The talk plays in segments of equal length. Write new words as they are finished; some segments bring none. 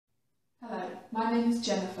my name is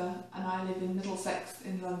Jennifer and I live in Middlesex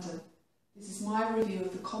in London. This is my review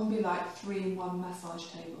of the Combi-Lite 3-in-1 massage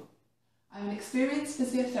table. I'm an experienced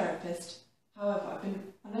physiotherapist, however I've been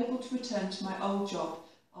unable to return to my old job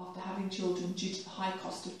after having children due to the high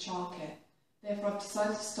cost of childcare. Therefore I've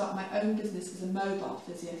decided to start my own business as a mobile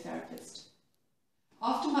physiotherapist.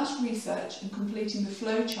 After much research and completing the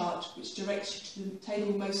flow chart which directs you to the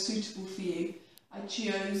table most suitable for you, I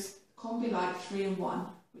chose Combi-Lite 3-in-1,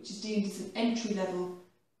 which is deemed as an entry-level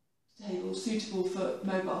table suitable for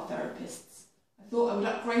mobile therapists. I thought I would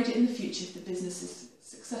upgrade it in the future if the business is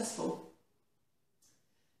successful.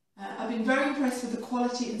 I've been very impressed with the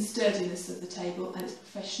quality and sturdiness of the table and its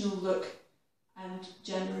professional look and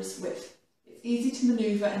generous width. It's easy to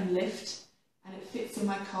manoeuvre and lift, and it fits in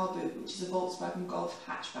my car boot, which is a Volkswagen Golf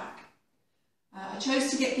hatchback. I chose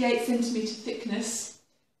to get the 8cm thickness,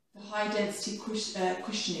 the high density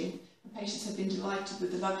cushioning, and patients have been delighted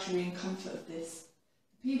with the luxury and comfort of this.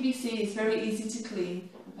 The PVC is very easy to clean,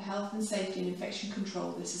 and for health and safety and infection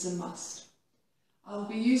control this is a must. I will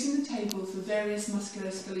be using the table for various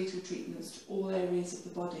musculoskeletal treatments to all areas of the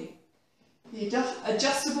body. The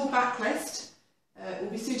adjustable backrest will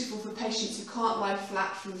be suitable for patients who can't lie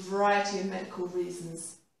flat for a variety of medical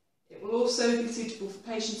reasons. It will also be suitable for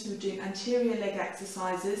patients who are doing anterior leg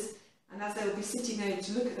exercises, and as they will be sitting over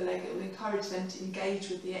to look at the leg, it will encourage them to engage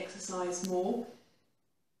with the exercise more,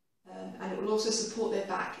 and it will also support their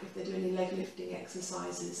back if they're doing any leg lifting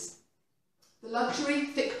exercises. The luxury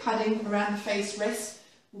thick padding around the face rest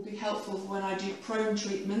will be helpful when I do prone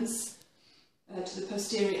treatments to the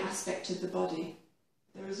posterior aspect of the body.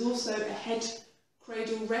 There is also a head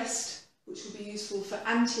cradle rest which will be useful for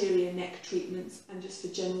anterior neck treatments and just for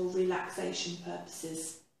general relaxation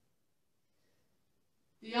purposes.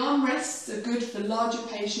 The armrests are good for larger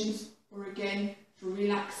patients or again for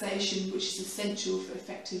relaxation, which is essential for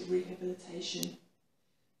effective rehabilitation.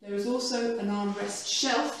 There is also an armrest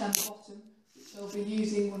shelf down the bottom which I'll be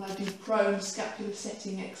using when I do prone scapular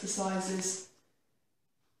setting exercises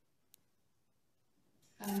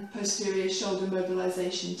and posterior shoulder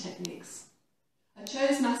mobilisation techniques. I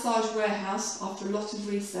chose Massage Warehouse after a lot of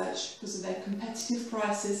research because of their competitive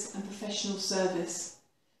prices and professional service.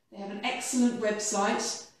 They have an excellent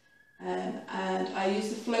website and I use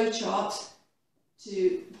the flow chart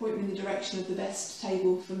to point me in the direction of the best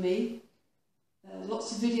table for me.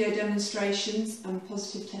 Lots of video demonstrations and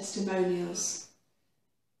positive testimonials.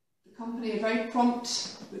 The company are very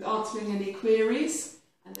prompt with answering any queries,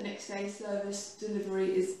 and the next day service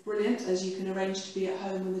delivery is brilliant, as you can arrange to be at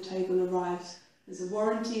home when the table arrives. There's a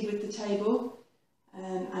warranty with the table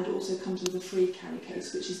and also comes with a free carry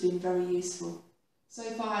case, which has been very useful. So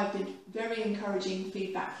far I've been very encouraging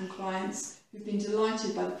feedback from clients who've been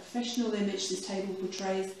delighted by the professional image this table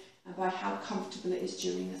portrays and by how comfortable it is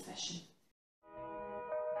during a session.